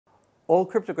All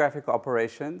cryptographic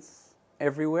operations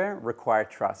everywhere require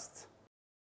trust.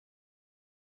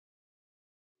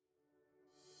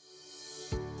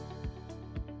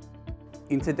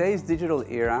 In today's digital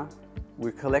era,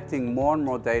 we're collecting more and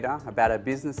more data about our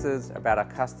businesses, about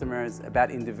our customers, about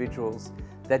individuals.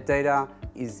 That data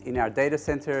is in our data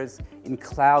centers, in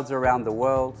clouds around the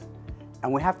world,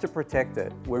 and we have to protect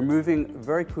it. We're moving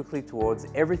very quickly towards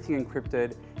everything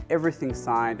encrypted, everything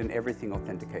signed, and everything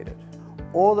authenticated.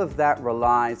 All of that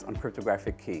relies on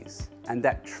cryptographic keys, and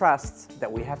that trust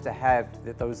that we have to have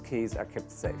that those keys are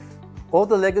kept safe. All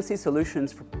the legacy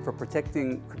solutions for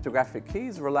protecting cryptographic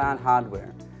keys rely on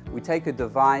hardware. We take a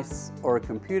device or a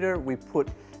computer, we put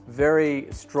very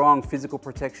strong physical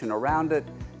protection around it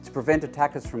to prevent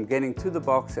attackers from getting to the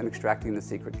box and extracting the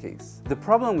secret keys. The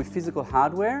problem with physical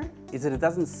hardware is that it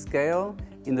doesn't scale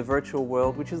in the virtual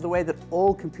world, which is the way that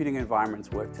all computing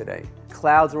environments work today.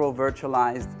 Clouds are all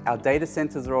virtualized, our data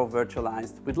centers are all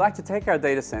virtualized. We'd like to take our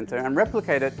data center and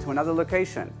replicate it to another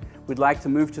location. We'd like to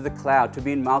move to the cloud, to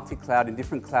be in multi-cloud in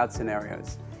different cloud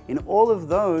scenarios. In all of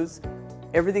those,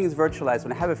 everything is virtualized.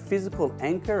 When I have a physical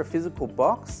anchor, a physical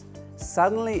box,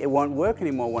 suddenly it won't work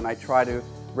anymore when I try to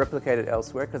replicate it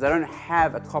elsewhere because I don't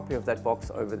have a copy of that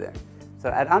box over there. So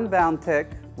at Unbound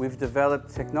Tech, we've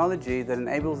developed technology that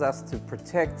enables us to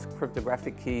protect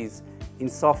cryptographic keys in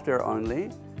software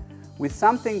only with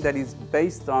something that is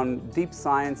based on deep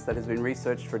science that has been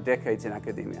researched for decades in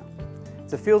academia.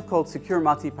 It's a field called secure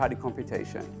multi-party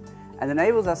computation and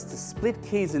enables us to split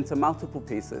keys into multiple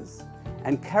pieces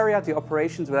and carry out the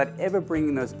operations without ever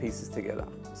bringing those pieces together.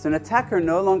 So an attacker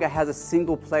no longer has a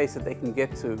single place that they can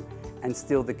get to and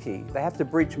steal the key. They have to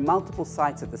breach multiple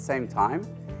sites at the same time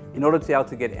in order to be able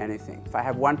to get anything. If I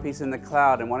have one piece in the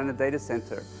cloud and one in the data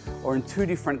center, or in two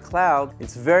different clouds,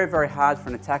 it's very, very hard for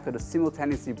an attacker to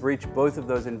simultaneously breach both of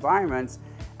those environments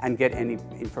and get any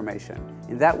information.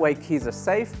 In that way, keys are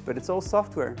safe, but it's all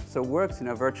software, so it works in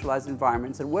our virtualized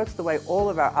environments. It works the way all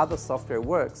of our other software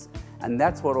works, and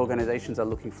that's what organizations are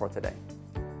looking for today.